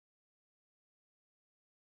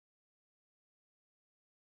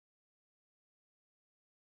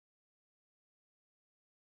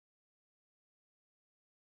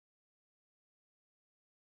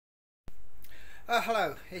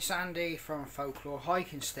Hello, it's Andy from Folklore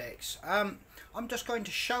Hiking Sticks. I'm just going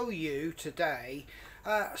to show you today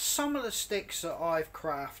some of the sticks that I've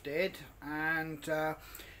crafted and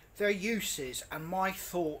their uses and my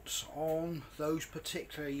thoughts on those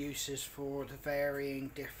particular uses for the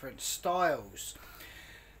varying different styles.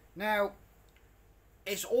 Now,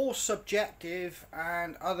 it's all subjective,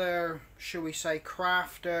 and other, shall we say,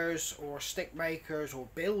 crafters or stick makers or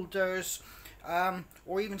builders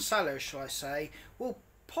or even sellers, shall I say, will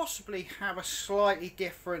possibly have a slightly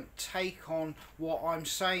different take on what I'm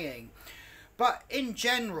saying. But in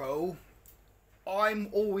general, I'm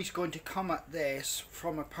always going to come at this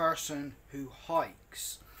from a person who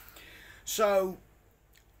hikes. So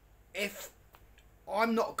if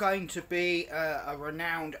I'm not going to be a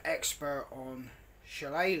renowned expert on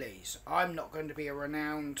shillelaghs, I'm not going to be a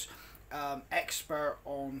renowned expert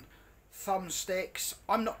on thumbsticks,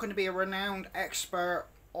 I'm not going to be a renowned expert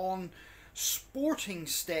on sporting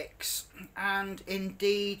sticks, and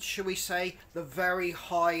indeed, shall we say, the very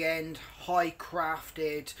high-end,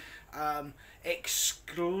 high-crafted,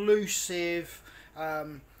 exclusive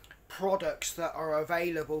products that are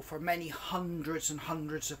available for many hundreds and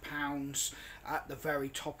hundreds of pounds at the very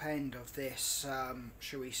top end of this,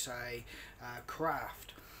 shall we say,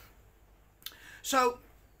 craft. So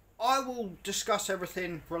I will discuss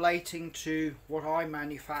everything relating to what I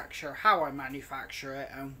manufacture, how I manufacture it,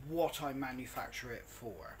 and what I manufacture it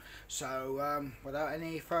for. So without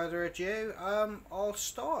any further ado, I'll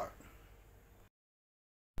start.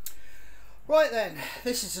 Right then,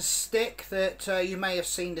 this is a stick that you may have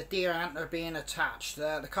seen the deer antler being attached.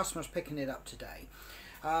 The customer's picking it up today.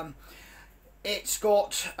 It's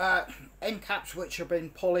got end caps which have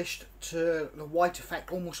been polished to the white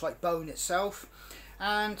effect, almost like bone itself.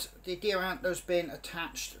 And the deer antler's been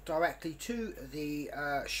attached directly to the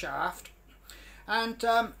shaft. And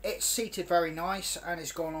it's seated very nice and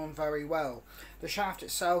it's gone on very well. The shaft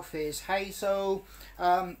itself is hazel.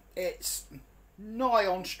 It's nigh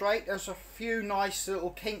on straight. There's a few nice little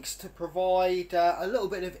kinks to provide a little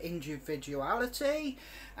bit of individuality,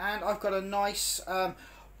 and I've got a nice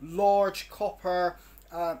large copper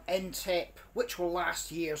end tip which will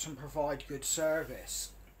last years and provide good service.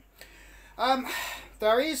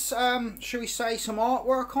 There is, shall we say, some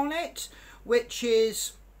artwork on it, which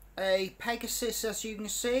is a Pegasus, as you can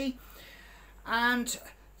see, and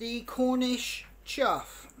the Cornish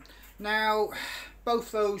Chough. Now,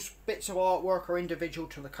 both those bits of artwork are individual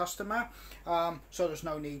to the customer, so there's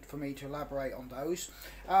no need for me to elaborate on those.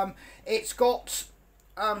 It's got,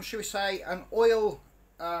 shall we say, an oil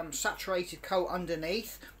saturated coat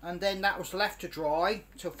underneath, and then that was left to dry,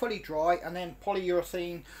 to fully dry, and then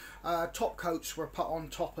polyurethane top coats were put on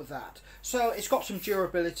top of that. So it's got some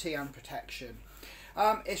durability and protection.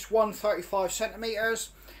 It's 135 centimeters.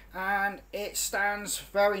 And it stands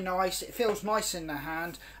very nice. It feels nice in the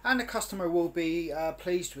hand, and the customer will be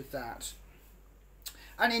pleased with that.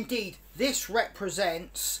 And indeed, this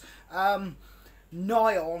represents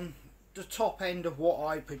nigh on the top end of what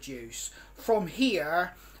I produce. From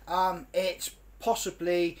here, it's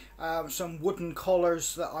possibly some wooden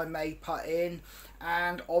collars that I may put in,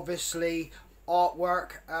 and obviously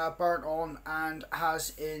artwork burnt on and as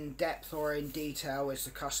in depth or in detail as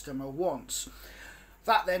the customer wants.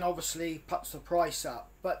 That then obviously puts the price up,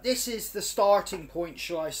 but this is the starting point,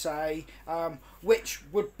 shall I say, which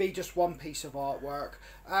would be just one piece of artwork,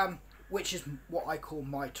 which is what I call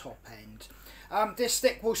my top end. This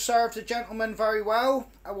stick will serve the gentleman very well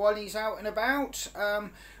while he's out and about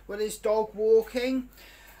with his dog walking,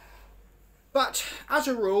 but as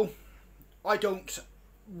a rule I don't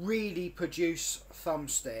really produce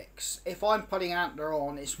thumbsticks. If I'm putting antler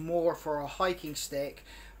on, it's more for a hiking stick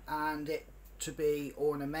and it to be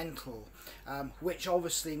ornamental, which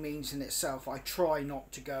obviously means in itself I try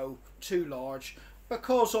not to go too large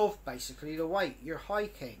because of basically the weight you're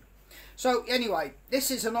hiking. So anyway,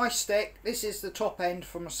 this is a nice stick. This is the top end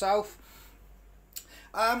for myself.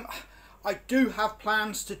 I do have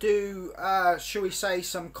plans to do, shall we say,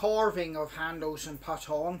 some carving of handles and put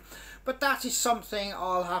on, but that is something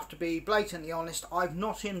I'll have to be blatantly honest, I've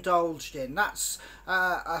not indulged in. That's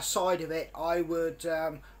a side of it I would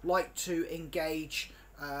like to engage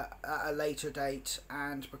at a later date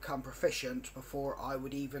and become proficient before I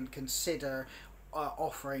would even consider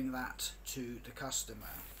offering that to the customer.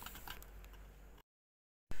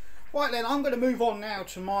 Right then, I'm going to move on now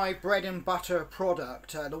to my bread and butter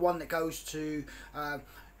product, the one that goes to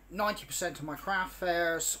 90% of my craft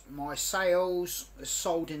fairs, my sales,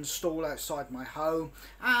 sold in stall outside my home,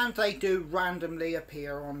 and they do randomly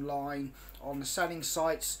appear online on the selling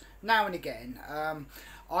sites now and again.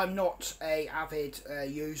 I'm not a avid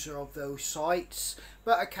user of those sites,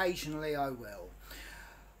 but occasionally I will.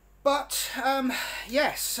 But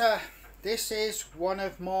yes, this is one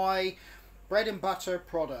of my bread and butter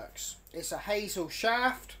products. It's a Hazel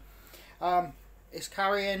shaft. It's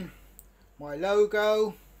carrying my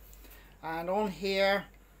logo, and on here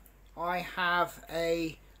I have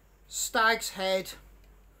a stag's head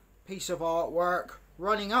piece of artwork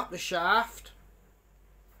running up the shaft.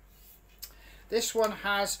 This one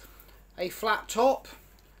has a flat top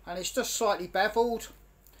and it's just slightly beveled.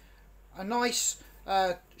 A nice,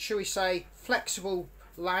 shall we say, flexible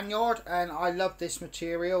lanyard, and I love this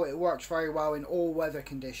material. It works very well in all weather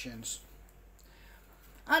conditions.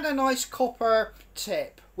 And a nice copper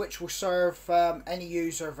tip which will serve any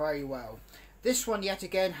user very well. This one yet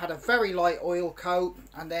again had a very light oil coat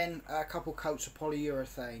and then a couple coats of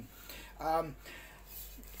polyurethane.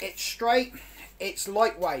 It's straight, it's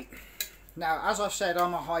lightweight. Now, as I've said,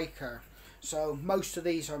 I'm a hiker, so most of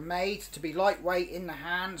these are made to be lightweight in the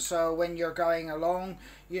hand, so when you're going along,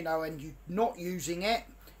 you know, and you're not using it,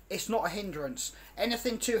 it's not a hindrance.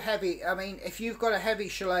 Anything too heavy, I mean, if you've got a heavy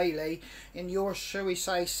shillelagh and you're, shall we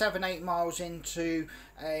say, 7-8 miles into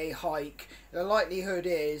a hike, the likelihood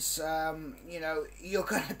is, you know, you're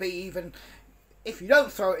going to be, even if you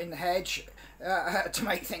don't throw it in the hedge, to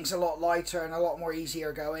make things a lot lighter and a lot more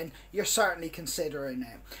easier going, you're certainly considering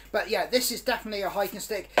it. But yeah, this is definitely a hiking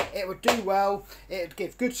stick. It would do well, it would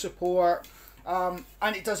give good support, and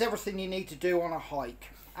it does everything you need to do on a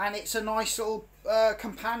hike. And it's a nice little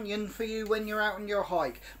companion for you when you're out on your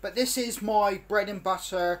hike. But this is my bread and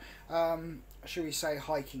butter, shall we say,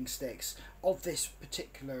 hiking sticks of this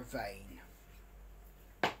particular vein.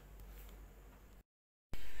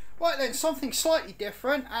 Right then, something slightly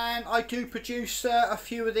different, and I do produce a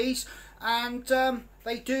few of these, and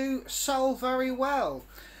they do sell very well.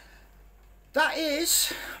 That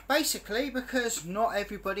is basically because not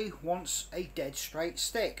everybody wants a dead straight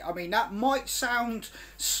stick. I mean, that might sound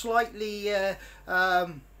slightly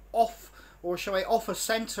off, or shall I, off a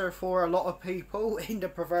centre for a lot of people in the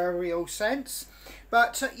proverbial sense.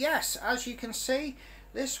 But yes, as you can see,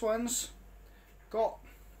 this one's got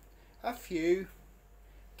a few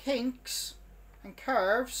kinks and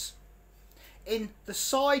curves in the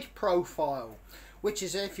side profile, which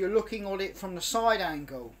is if you're looking at it from the side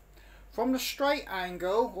angle. From the straight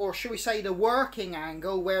angle, or should we say the working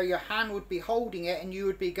angle, where your hand would be holding it and you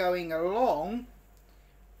would be going along,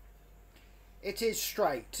 it is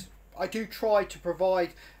straight. I do try to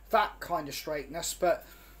provide that kind of straightness, but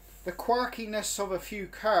the quirkiness of a few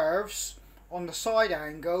curves on the side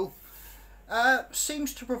angle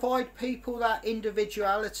seems to provide people that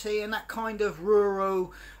individuality and that kind of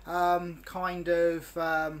rural,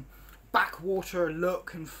 backwater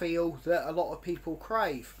look and feel that a lot of people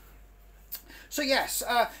crave. So yes,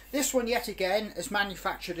 this one yet again is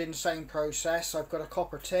manufactured in the same process. I've got a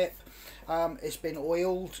copper tip, it's been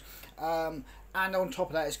oiled, and on top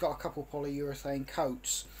of that it's got a couple polyurethane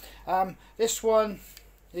coats. This one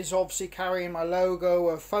is obviously carrying my logo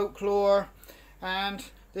of Folklore, and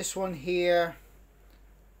this one here,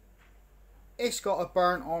 it's got a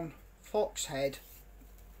burnt on fox head.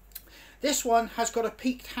 This one has got a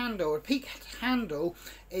peaked handle. A peaked handle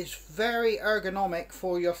is very ergonomic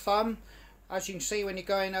for your thumb, as you can see when you're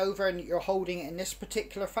going over and you're holding it in this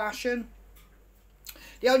particular fashion.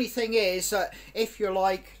 The only thing is that if you're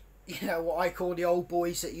like, you know, what I call the old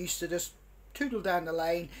boys that used to just tootle down the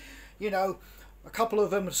lane, you know, a couple of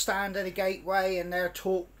them stand at a gateway and they're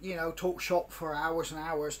talk shop for hours and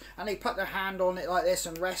hours, and they put their hand on it like this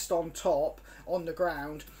and rest on top on the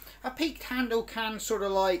ground. A peaked handle can sort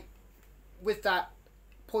of like, with that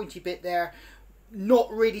pointy bit there, not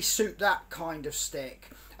really suit that kind of stick.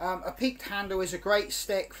 A peaked handle is a great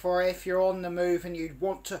stick for if you're on the move and you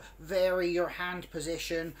want to vary your hand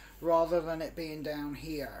position rather than it being down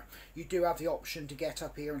here. You do have the option to get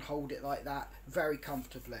up here and hold it like that very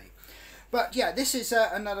comfortably. But yeah, this is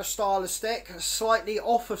another style of stick, slightly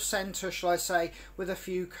off of centre, shall I say, with a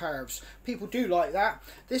few curves. People do like that.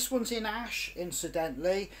 This one's in ash,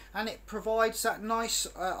 incidentally, and it provides that nice,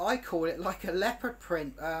 I call it like a leopard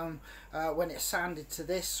print when it's sanded to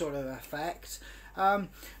this sort of effect.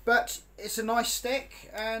 But it's a nice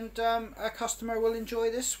stick, and a customer will enjoy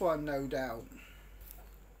this one, no doubt.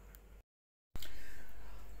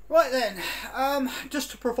 Right then,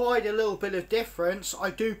 just to provide a little bit of difference, I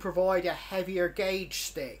do provide a heavier gauge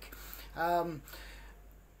stick.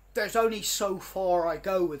 There's only so far I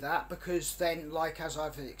go with that, because then, like as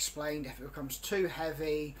I've explained, if it becomes too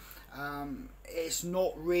heavy, it's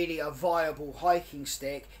not really a viable hiking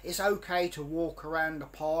stick. It's okay to walk around the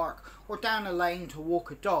park or down a lane to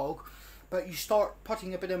walk a dog, but you start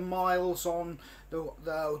putting a bit of miles on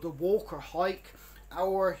the walk or hike,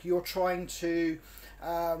 or you're trying to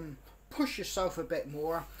push yourself a bit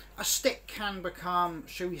more, a stick can become,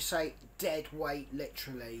 shall we say, dead weight,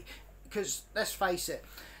 literally. Because let's face it,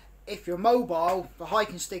 if you're mobile, the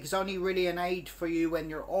hiking stick is only really an aid for you when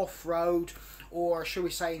you're off-road, or shall we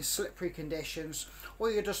say in slippery conditions,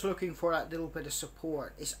 or you're just looking for that little bit of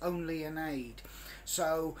support. It's only an aid.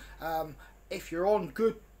 So if you're on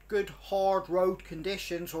good hard road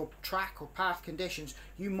conditions or track or path conditions,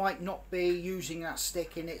 you might not be using that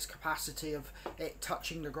stick in its capacity of it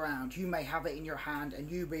touching the ground. You may have it in your hand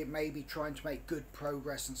and you may be trying to make good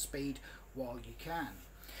progress and speed while you can.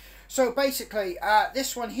 So basically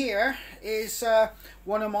this one here is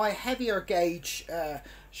one of my heavier gauge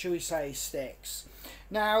shall we say sticks.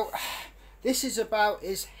 Now this is about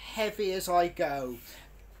as heavy as I go.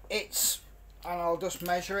 It's, and I'll just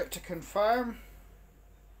measure it to confirm.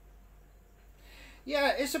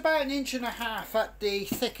 Yeah, it's about 1.5 inches at the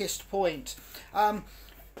thickest point. And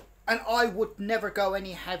I would never go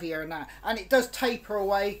any heavier than that. And it does taper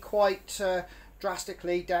away quite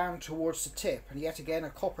drastically down towards the tip. And yet again,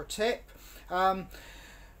 a copper tip. And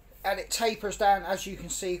it tapers down, as you can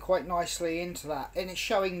see, quite nicely into that. And it's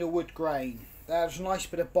showing the wood grain. There's a nice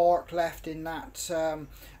bit of bark left in that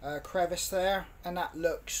crevice there. And that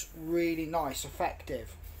looks really nice,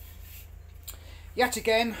 effective. Yet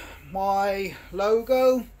again, my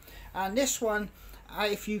logo, and this one,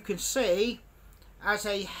 if you can see, has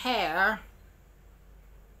a hair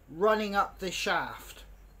running up the shaft.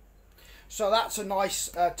 So that's a nice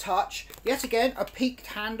touch. Yet again, a peaked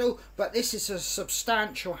handle, but this is a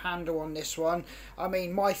substantial handle on this one. I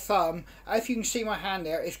mean, my thumb, if you can see my hand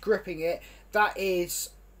there, is gripping it. That is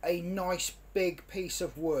a nice big piece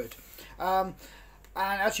of wood.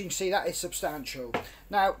 And as you can see, that is substantial.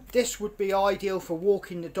 Now this would be ideal for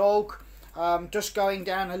walking the dog, just going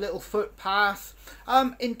down a little footpath.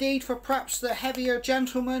 Indeed for perhaps the heavier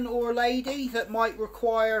gentleman or lady that might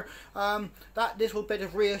require that little bit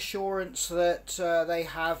of reassurance that they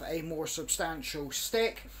have a more substantial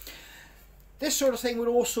stick. This sort of thing would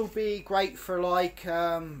also be great for like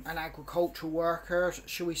an agricultural worker,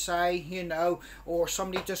 shall we say, you know, or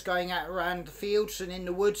somebody just going out around the fields and in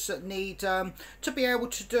the woods that need to be able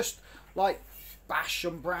to just like bash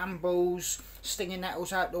some brambles, stinging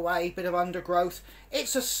nettles out the way, bit of undergrowth.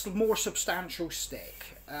 It's a more substantial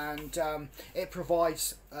stick, and it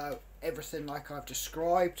provides everything like I've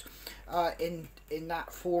described in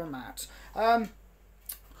that format.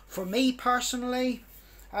 For me personally,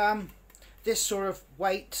 this sort of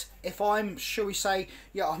weight, if I'm, shall we say,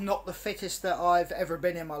 yeah, I'm not the fittest that I've ever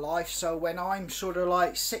been in my life, so when I'm sort of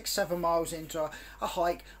like 6-7 miles into a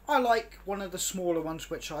hike, I like one of the smaller ones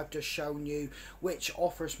which I've just shown you, which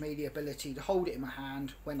offers me the ability to hold it in my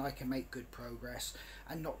hand when I can make good progress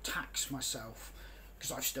and not tax myself,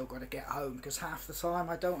 because I've still got to get home, because half the time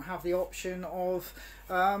I don't have the option of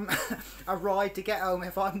a ride to get home.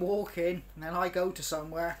 If I'm walking and then I go to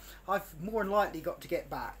somewhere, I've more than likely got to get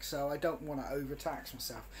back, so I don't want to overtax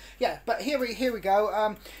myself. Yeah, but here we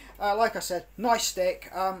go. Like I said, nice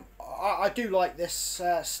stick. I do like this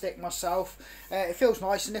stick myself. It feels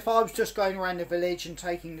nice, and if I was just going around the village and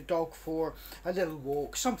taking the dog for a little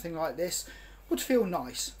walk, something like this would feel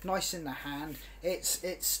nice in the hand. It's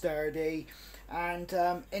sturdy.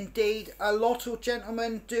 And indeed, a lot of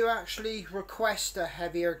gentlemen do actually request a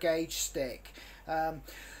heavier gauge stick.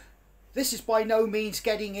 This is by no means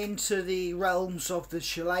getting into the realms of the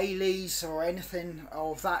shillelaghs or anything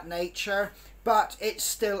of that nature, but it's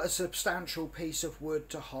still a substantial piece of wood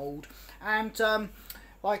to hold. And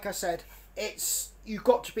like I said, you've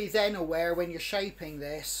got to be then aware when you're shaping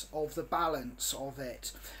this of the balance of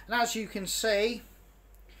it. And as you can see,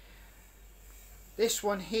 this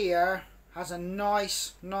one here has a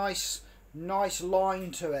nice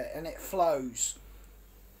line to it, and it flows,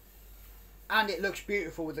 and it looks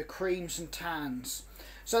beautiful with the creams and tans.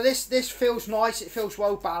 So this feels nice, it feels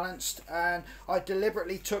well balanced, and I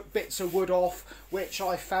deliberately took bits of wood off which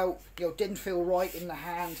I felt, you know, didn't feel right in the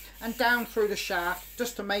hand, and down through the shaft,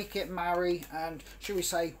 just to make it marry and, shall we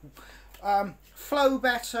say, flow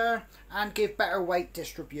better and give better weight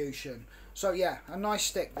distribution. So yeah, a nice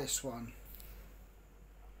stick, this one.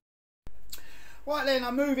 Right then,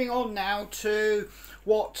 I'm moving on now to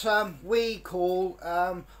what we call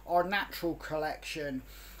our natural collection.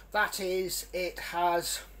 That is, it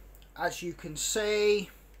has, as you can see,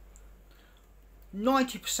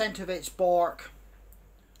 90% of its bark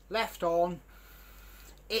left on.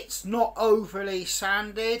 It's not overly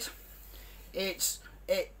sanded. It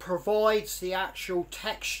provides the actual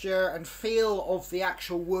texture and feel of the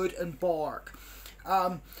actual wood and bark.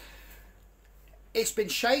 It's been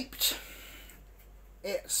shaped.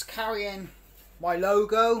 It's carrying my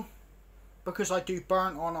logo. Because I do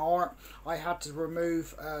burnt on art, I had to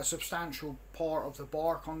remove a substantial part of the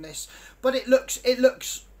bark on this, but it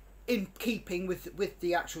looks in keeping with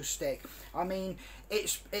the actual stick. I mean,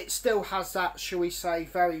 it still has that, shall we say,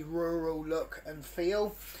 very rural look and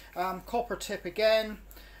feel. Copper tip again.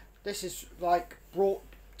 This is like brought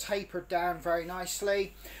tapered down very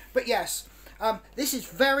nicely, but yes. This is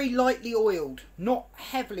very lightly oiled, not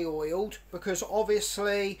heavily oiled, because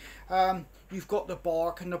obviously you've got the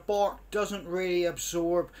bark, and the bark doesn't really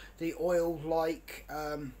absorb the oil like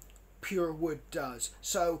pure wood does.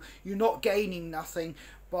 So you're not gaining nothing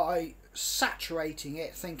by saturating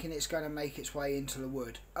it, thinking it's going to make its way into the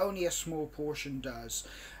wood. Only a small portion does.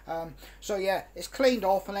 So yeah, it's cleaned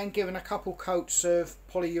off and then given a couple coats of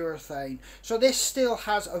polyurethane. So this still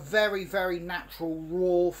has a very, very natural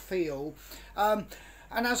raw feel. And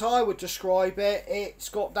as I would describe it, it's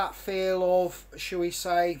got that feel of, shall we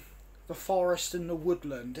say, the forest and the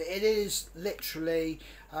woodland. It is literally,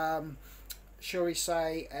 shall we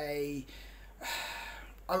say,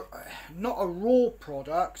 not a raw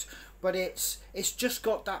product, but it's just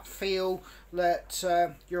got that feel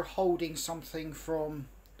that you're holding something from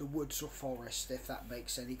the woods or forest, if that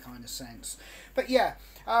makes any kind of sense. But yeah,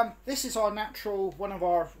 this is our natural, one of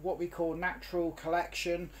our what we call natural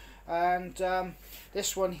collection, and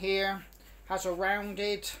this one here has a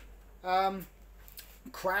rounded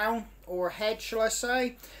crown or head, shall I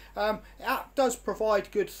say. That does provide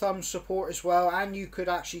good thumb support as well, and you could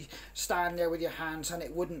actually stand there with your hands and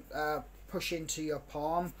it wouldn't push into your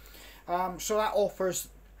palm. So that offers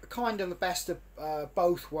kind of the best of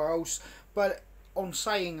both worlds. But on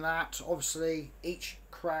saying that, obviously each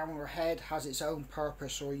crown or head has its own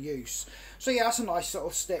purpose or use. So yeah, that's a nice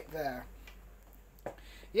little stick there.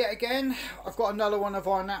 Yet again, I've got another one of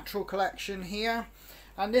our natural collection here,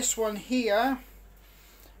 and this one here,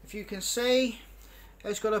 if you can see,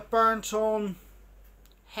 it's got a burnt on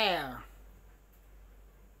hair.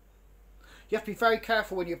 You have to be very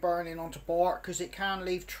careful when you're burning onto bark, because it can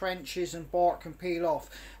leave trenches and bark can peel off.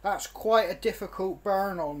 That's quite a difficult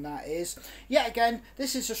burn on, that is. Yet again,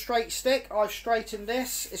 this is a straight stick. I've straightened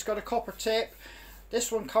this. It's got a copper tip.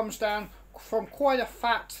 This one comes down from quite a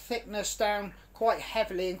fat thickness down quite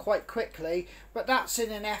heavily and quite quickly, but that's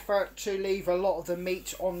in an effort to leave a lot of the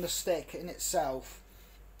meat on the stick in itself.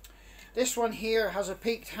 This one here has a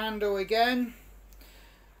peaked handle again,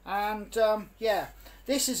 and yeah,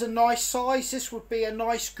 this is a nice size. This would be a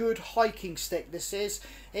nice good hiking stick. This is,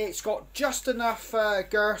 it's got just enough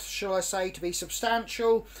girth, shall I say, to be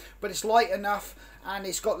substantial, but it's light enough and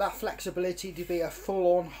it's got that flexibility to be a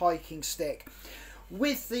full-on hiking stick,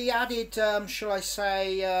 with the added shall I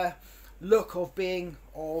say look of being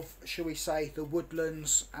of, shall we say, the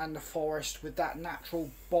woodlands and the forest with that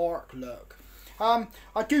natural bark look.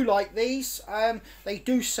 I do like these. They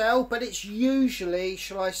do sell, but it's usually,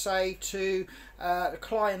 shall I say, to the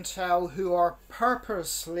clientele who are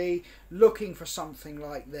purposely looking for something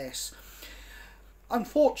like this.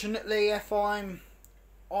 Unfortunately, if I'm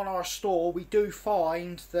on our store, we do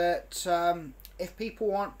find that if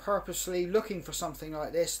people aren't purposely looking for something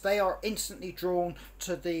like this, they are instantly drawn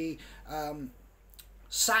to the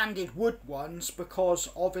sanded wood ones, because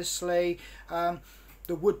obviously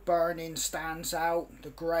the wood burning stands out, the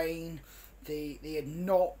grain, the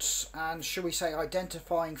knots, and shall we say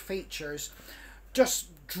identifying features just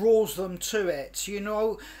draws them to it, you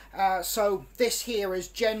know. So this here is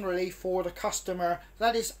generally for the customer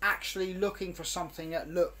that is actually looking for something that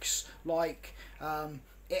looks like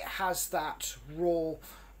it has that raw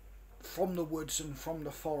from the woods and from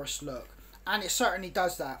the forest look, and it certainly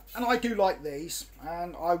does that. And I do like these,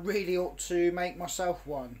 and I really ought to make myself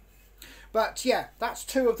one. But yeah, that's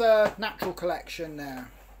two of the natural collection there.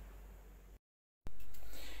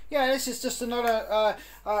 Yeah, this is just another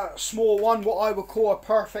small one, what I would call a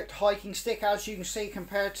perfect hiking stick, as you can see,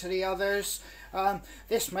 compared to the others.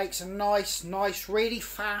 This makes a nice, really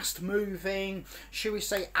fast moving, shall we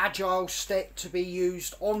say, agile stick to be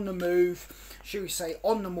used on the move, shall we say,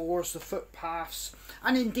 on the moors, the footpaths,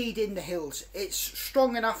 and indeed in the hills. It's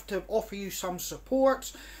strong enough to offer you some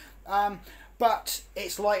support, but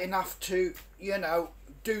it's light enough to, you know,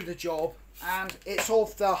 do the job, and it's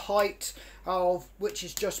of the height of which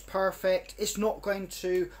is just perfect. It's not going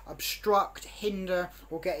to obstruct, hinder,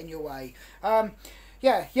 or get in your way.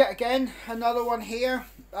 Yeah, yet again, another one here.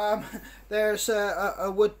 There's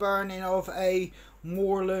a wood burning of a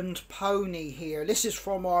moorland pony here. This is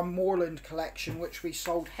from our moorland collection, which we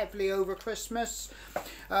sold heavily over Christmas.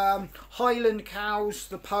 Highland cows,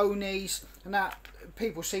 the ponies, and that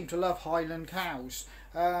people seem to love Highland cows.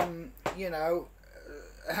 You know,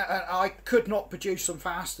 I could not produce them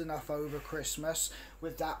fast enough over Christmas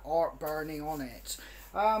with that art burning on it.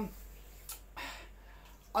 I'm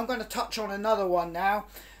going to touch on another one now.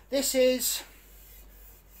 This is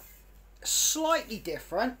slightly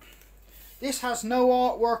different. This has no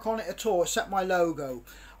artwork on it at all except my logo.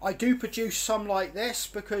 I do produce some like this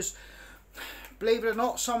because, believe it or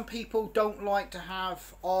not, some people don't like to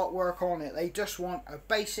have artwork on it. They just want a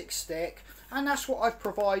basic stick, and that's what I've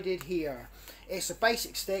provided here. It's a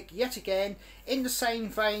basic stick, yet again, in the same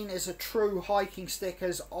vein as a true hiking stick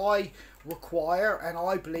as I require, and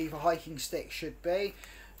I believe a hiking stick should be.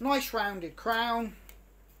 Nice rounded crown,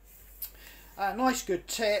 nice good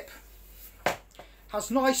tip, has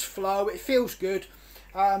nice flow, it feels good.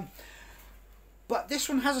 But this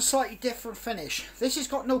one has a slightly different finish. This has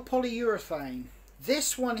got no polyurethane.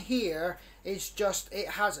 This one here is just, it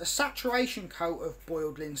has a saturation coat of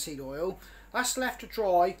boiled linseed oil. That's left to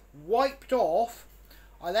dry, wiped off.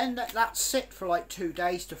 I then let that sit for like 2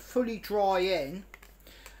 days to fully dry in.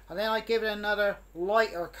 And then I give it another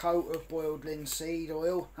lighter coat of boiled linseed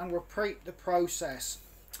oil and repeat the process.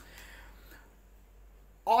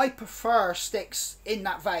 I prefer sticks in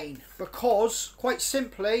that vein because, quite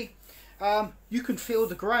simply, you can feel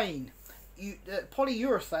the grain.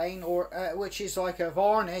 Polyurethane, or which is like a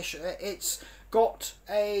varnish, it's got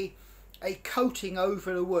a coating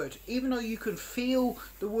over the wood. Even though you can feel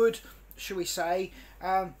the wood, shall we say,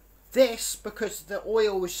 this, because the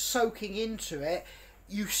oil is soaking into it,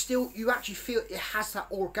 you actually feel it has that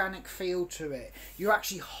organic feel to it. You're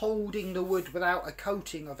actually holding the wood without a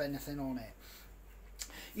coating of anything on it.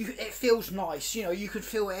 It feels nice, you know, you can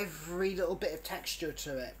feel every little bit of texture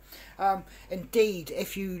to it. Indeed,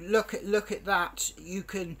 if you look at that, you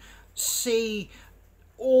can see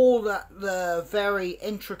all the very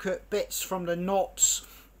intricate bits from the knots,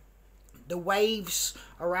 the waves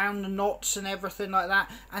around the knots and everything like that,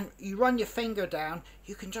 and you run your finger down,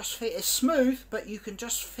 you can just feel it's smooth, but you can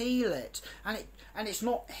just feel it, and it's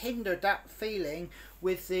not hindered, that feeling,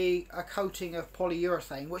 with the coating of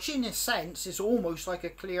polyurethane, which in a sense is almost like a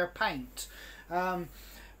clear paint.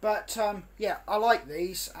 Yeah, I like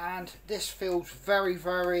these, and this feels very,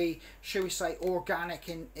 very, shall we say, organic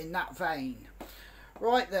in that vein.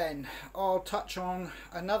 Right then, I'll touch on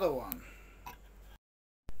another one.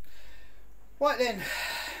 Right then,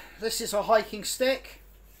 this is a hiking stick,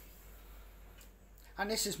 and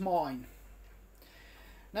this is mine.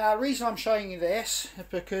 Now, the reason I'm showing you this is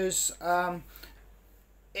because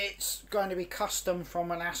it's going to be custom from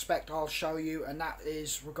an aspect I'll show you, and that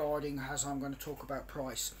is regarding, as I'm going to talk about,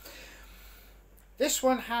 price. This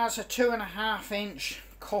one has a 2.5 inch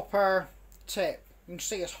copper tip. You can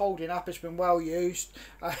see it's holding up, it's been well used,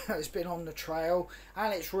 it's been on the trail,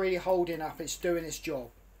 and it's really holding up, it's doing its job.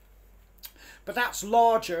 But that's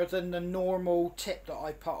larger than the normal tip that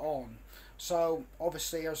I put on, so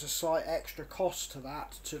obviously there's a slight extra cost to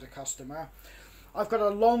that to the customer. I've got a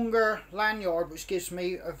longer lanyard which gives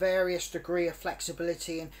me a various degree of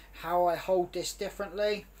flexibility in how I hold this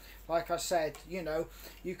differently. Like I said, you know,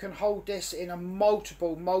 you can hold this in a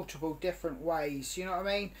multiple different ways, you know what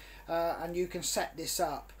I mean? And you can set this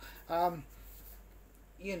up,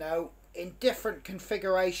 you know, in different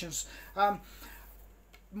configurations.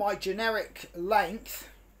 My generic length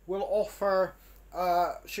will offer,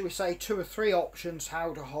 should we say, 2 or 3 options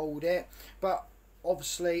how to hold it, but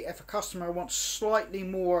obviously if a customer wants slightly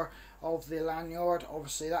more of the lanyard,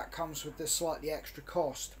 obviously that comes with this slightly extra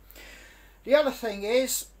cost. The other thing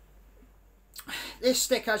is, this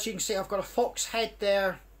stick, as you can see, I've got a fox head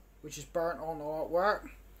there which is burnt on artwork.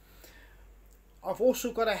 I've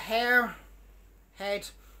also got a hare head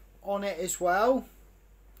on it as well,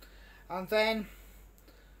 and then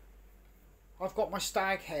I've got my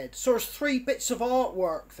stag head. So there's 3 bits of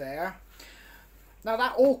artwork there. Now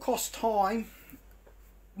that all costs time,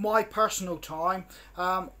 my personal time,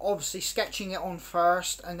 obviously sketching it on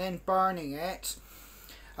first and then burning it,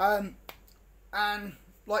 and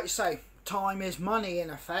like you say, time is money in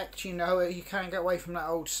effect, you know, you can't get away from that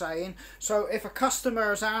old saying. So if a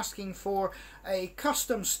customer is asking for a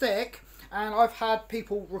custom stick, and I've had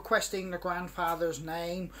people requesting their grandfather's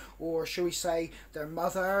name, or shall we say their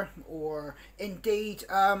mother, or indeed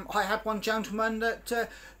I had one gentleman that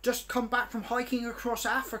just come back from hiking across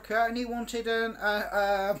Africa, and he wanted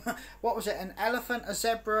what was it, an elephant, a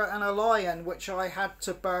zebra and a lion, which I had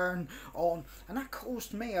to burn on, and that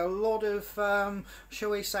caused me a lot of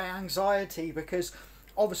shall we say anxiety, because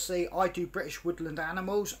obviously I do British woodland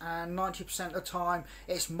animals, and 90% of the time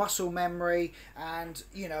it's muscle memory, and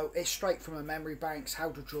you know, it's straight from the memory banks how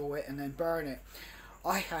to draw it and then burn it.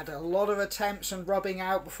 I had a lot of attempts and rubbing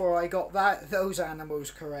out before I got those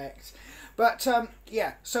animals correct. But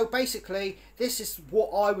yeah, so basically this is what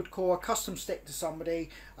I would call a custom stick to somebody.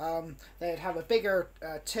 They'd have a bigger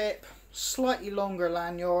tip, slightly longer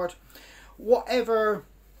lanyard, whatever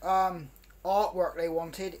artwork they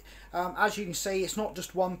wanted. As you can see, it's not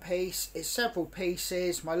just one piece, it's several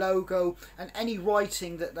pieces, my logo, and any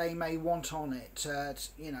writing that they may want on it.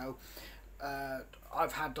 You know,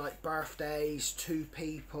 I've had like birthdays to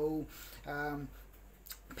people,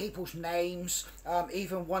 people's names,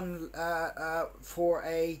 even one for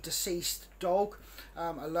a deceased dog,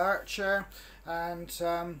 a lurcher, and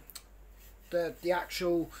the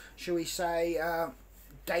actual, shall we say,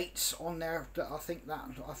 dates on there. I think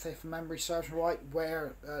if memory serves me right,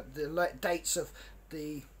 where the dates of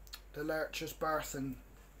the lurcher's birth and,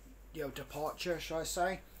 you know, departure, shall I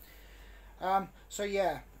say. So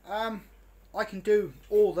yeah, I can do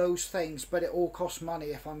all those things, but it all costs money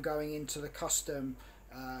if I'm going into the custom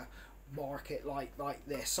market like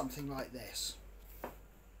this, something like this.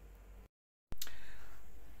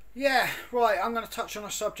 Yeah, right, I'm going to touch on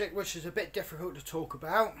a subject which is a bit difficult to talk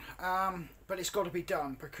about, but it's got to be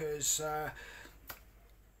done because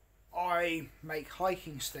I make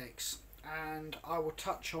hiking sticks, and I will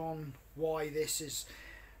touch on why this is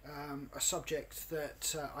a subject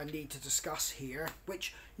that I need to discuss here,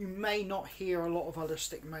 which you may not hear a lot of other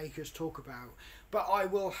stick makers talk about, but I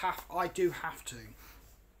do have to.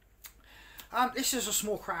 This is a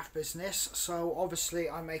small craft business, so obviously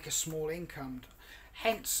I make a small income.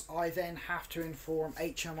 Hence, I then have to inform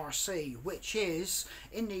HMRC, which is,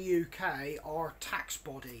 in the UK, our tax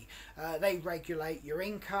body. They regulate your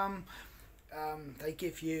income. They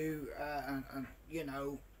give you, you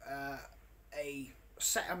know, a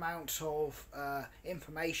set amount of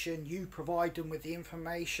information. You provide them with the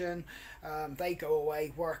information. They go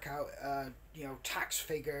away, work out, you know, tax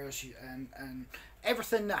figures and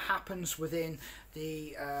everything that happens within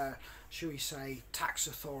the shall we say, tax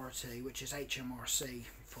authority, which is HMRC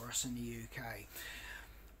for us in the UK.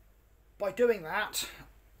 By doing that,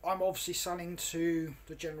 I'm obviously selling to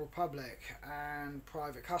the general public and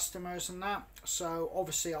private customers and that, so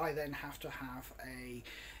obviously I then have to have a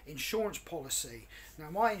insurance policy. Now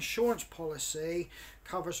my insurance policy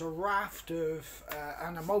covers a raft of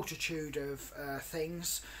and a multitude of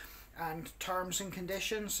things and terms and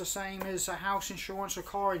conditions, the same as a house insurance or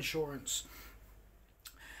car insurance.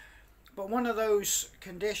 But one of those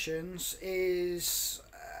conditions is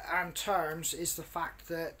and terms is the fact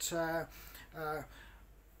that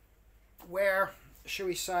where, shall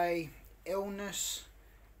we say, illness,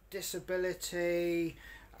 disability,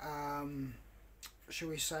 shall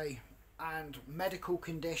we say, and medical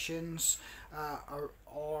conditions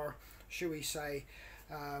are shall we say,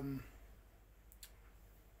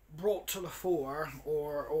 brought to the fore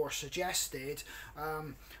or suggested,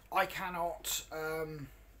 I cannot,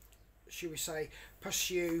 shall we say,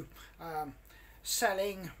 pursue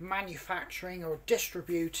selling, manufacturing or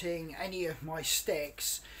distributing any of my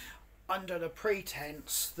sticks under the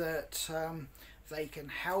pretense that they can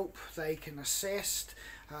help, they can assist,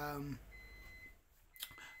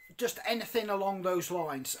 just anything along those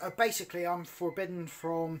lines. Basically I'm forbidden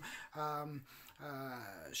from,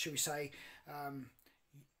 shall we say,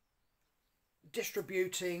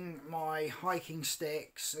 distributing my hiking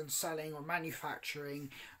sticks and selling or manufacturing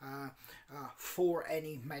for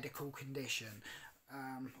any medical condition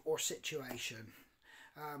or situation,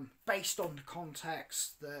 based on the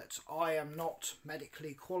context that I am not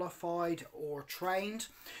medically qualified or trained,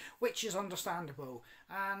 which is understandable,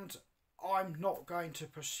 and I'm not going to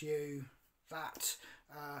pursue that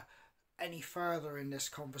any further in this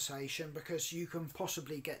conversation because you can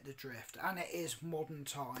possibly get the drift, and it is modern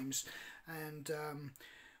times, and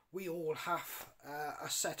we all have a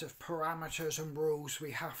set of parameters and rules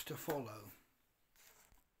we have to follow.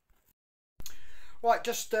 Right,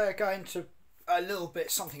 just going to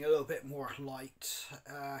something a little bit more light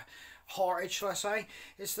hearted, shall I say,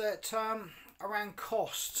 is that around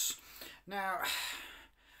costs. Now,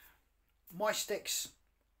 my sticks,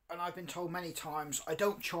 and I've been told many times, I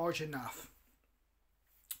don't charge enough,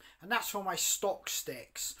 and that's for my stock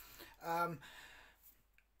sticks.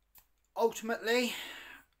 Ultimately,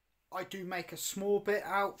 I do make a small bit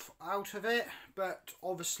out of it, but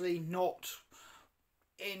obviously not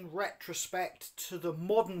in retrospect to the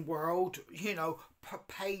modern world, you know,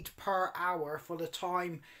 paid per hour for the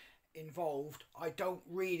time involved. I don't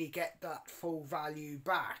really get that full value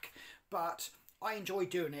back, but I enjoy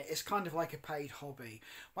doing it. It's kind of like a paid hobby.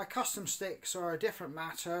 My custom sticks are a different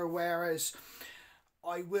matter, whereas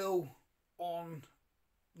I will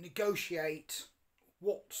negotiate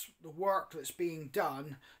what's the work that's being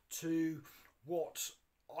done to what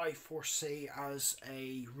I foresee as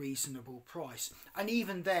a reasonable price. And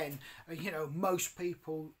even then, you know, most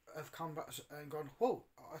people have come back and gone, whoa,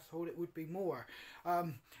 I thought it would be more.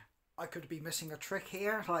 I could be missing a trick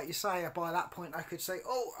here. Like you say, by that point I could say,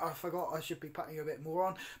 oh, I forgot I should be putting a bit more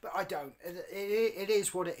on. But I don't. It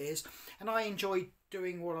is what it is. And I enjoy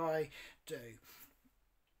doing what I do.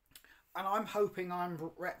 And I'm hoping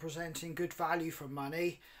I'm representing good value for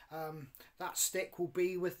money. That stick will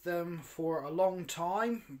be with them for a long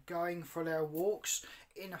time, going for their walks.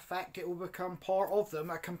 In effect, it will become part of them,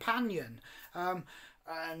 a companion. And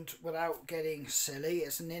without getting silly,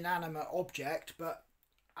 it's an inanimate object, but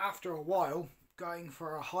after a while, going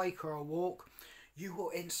for a hike or a walk, you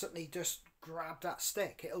will instantly just grab that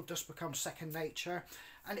stick. It'll just become second nature,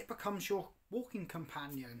 and it becomes your walking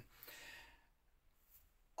companion.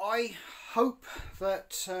 I hope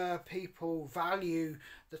that people value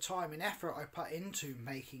the time and effort I put into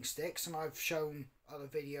making sticks, and I've shown other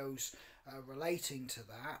videos relating to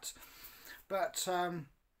that. But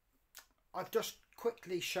I've just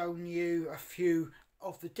quickly shown you a few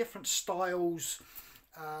of the different styles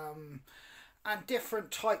and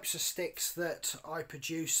different types of sticks that I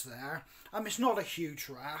produce there. It's not a huge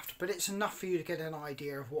raft, but it's enough for you to get an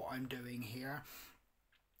idea of what I'm doing here.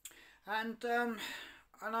 And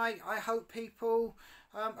I hope people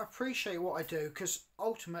appreciate what I do, because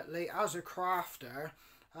ultimately, as a crafter,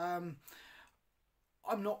 I'm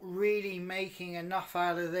not really making enough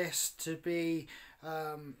out of this to be,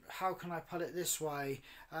 how can I put it this way,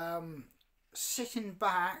 sitting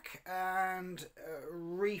back and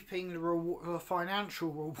reaping the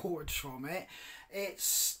financial rewards from it.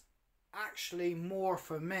 It's actually more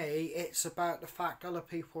for me, it's about the fact other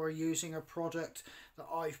people are using a product that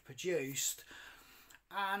I've produced.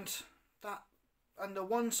 And the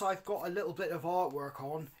ones I've got a little bit of artwork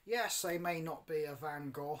on, yes, they may not be a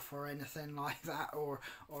Van Gogh or anything like that, or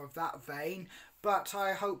of that vein, but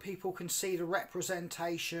I hope people can see the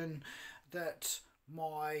representation that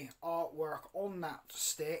my artwork on that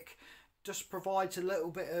stick just provides a little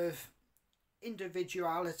bit of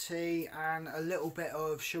individuality and a little bit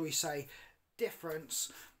of, shall we say, difference.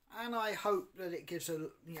 And I hope that it gives a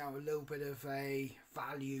little bit of a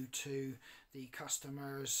value to the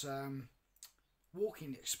customer's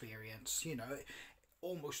walking experience. You know,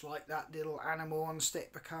 almost like that little animal on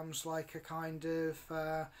stick becomes like a kind of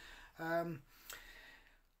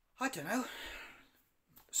I don't know,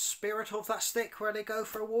 spirit of that stick where they go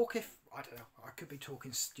for a walk. If I don't know, I could be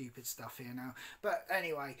talking stupid stuff here now, but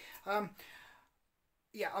anyway,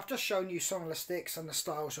 yeah, I've just shown you some of the sticks and the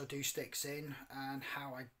styles I do sticks in, and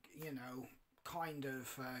how I, you know, kind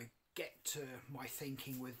of get to my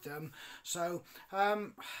thinking with them. So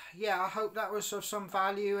yeah, I hope that was of some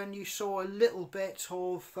value and you saw a little bit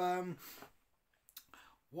of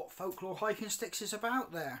what Folklore Hiking Sticks is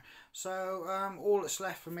about there. So all that's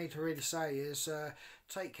left for me to really say is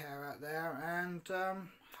take care out there, and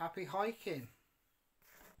happy hiking.